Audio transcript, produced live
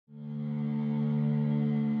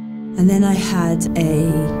And then I had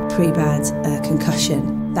a pretty bad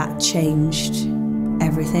concussion. That changed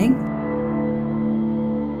everything.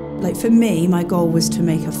 Like for me, my goal was to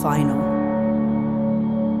make a final.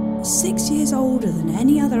 6 years older than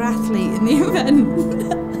any other athlete in the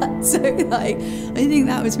event. So like, I think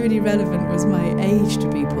that was really relevant, was my age to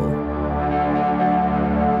people.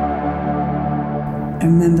 I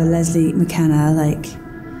remember Leslie McKenna, like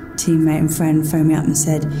teammate and friend, phoned me up and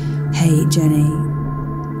said, "Hey Jenny,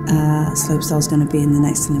 slopestyle's going to be in the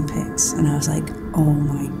next Olympics." And I was like, oh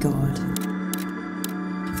my God.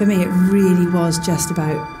 For me, it really was just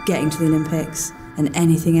about getting to the Olympics, and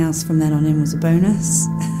anything else from then on in was a bonus.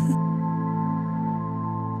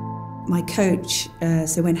 My coach,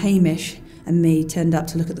 so when Hamish and me turned up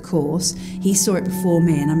to look at the course, he saw it before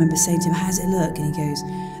me, and I remember saying to him, "How's it look?" And he goes,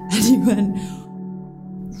 and he went,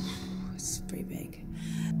 "It's pretty big."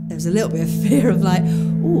 There was a little bit of fear of like,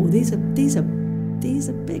 oh, these are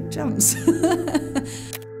big jumps.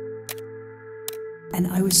 And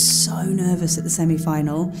I was so nervous at the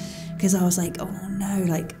semi-final because I was like, oh no,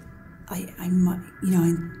 like I might, you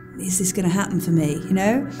know, is this going to happen for me, you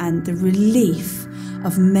know? And the relief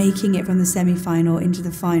of making it from the semi-final into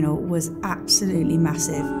the final was absolutely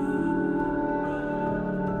massive.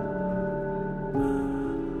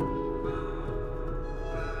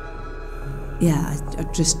 Yeah, I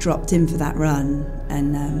just dropped in for that run,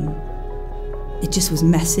 and it just was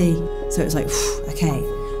messy. So it was like, okay,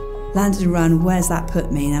 landed a run, where's that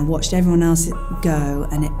put me? And I watched everyone else go,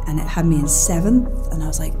 and it had me in 7th, and I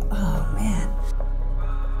was like, oh man.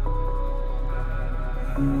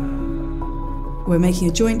 We're making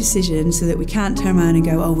a joint decision so that we can't turn around and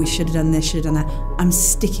go, oh, we should have done this, should have done that. I'm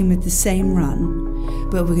sticking with the same run,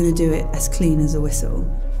 but we're going to do it as clean as a whistle.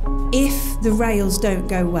 If the rails don't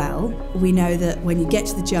go well, we know that when you get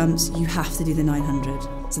to the jumps, you have to do the 900.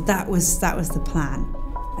 So that was the plan.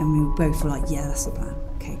 And we both were like, yeah, that's the plan.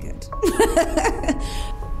 Okay, good.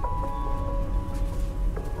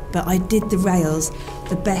 But I did the rails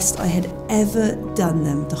the best I had ever done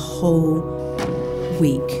them the whole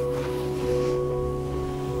week.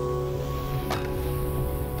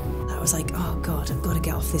 I was like, oh God, I've got to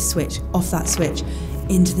get off this switch, off that switch.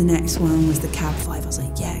 Into the next one was the cab 5. I was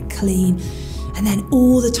like, yeah, clean. And then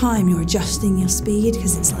all the time you're adjusting your speed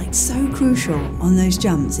because it's like so crucial on those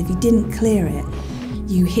jumps. If you didn't clear it,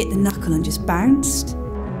 you hit the knuckle and just bounced.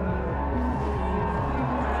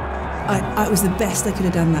 It was the best I could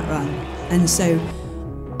have done that run. And so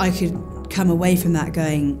I could come away from that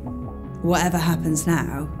going, whatever happens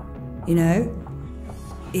now, you know,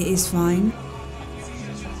 it is fine.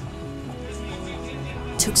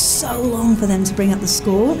 It took so long for them to bring up the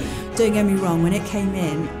score. Don't get me wrong, when it came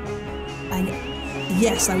in,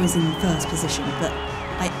 yes, I was in first position, but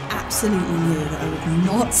I absolutely knew that I would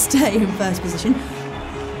not stay in first position.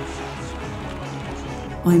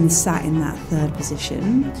 I'm sat in that 3rd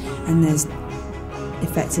position, and there's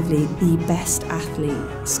effectively the best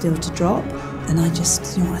athlete still to drop. And I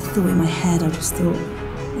just, you know, I thought in my head, I just thought,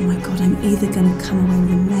 oh my God, I'm either going to come away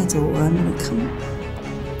with a medal or I'm going to come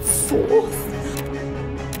 4th.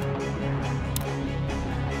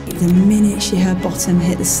 The minute her bottom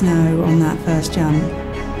hit the snow on that first jump,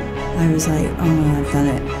 I was like, oh, I've done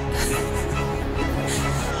it.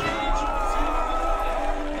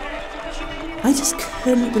 I just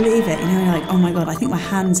couldn't believe it, you know, like, oh my God, I think I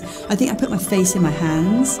put my face in my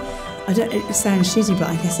hands. It sounds shitty, but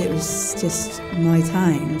I guess it was just my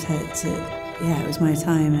time yeah, it was my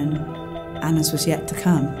time, and Anna's was yet to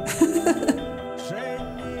come.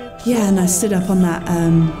 Yeah, and I stood up on that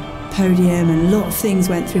podium, and a lot of things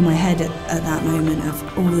went through my head at that moment of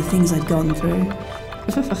all the things I'd gone through.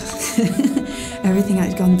 Everything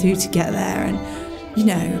I'd gone through to get there, and you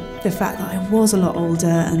know, the fact that I was a lot older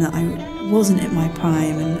and that I wasn't at my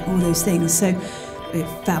prime and all those things. So it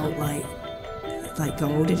felt like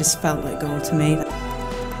gold. It just felt like gold to me.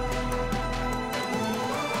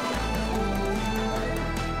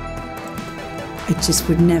 I just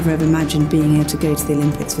would never have imagined being able to go to the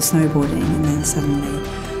Olympics for snowboarding, and then suddenly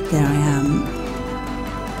there I am,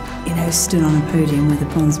 you know, stood on a podium with a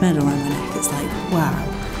bronze medal around my neck. It's like, wow,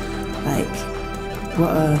 like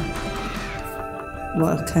what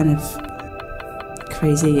a kind of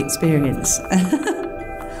crazy experience.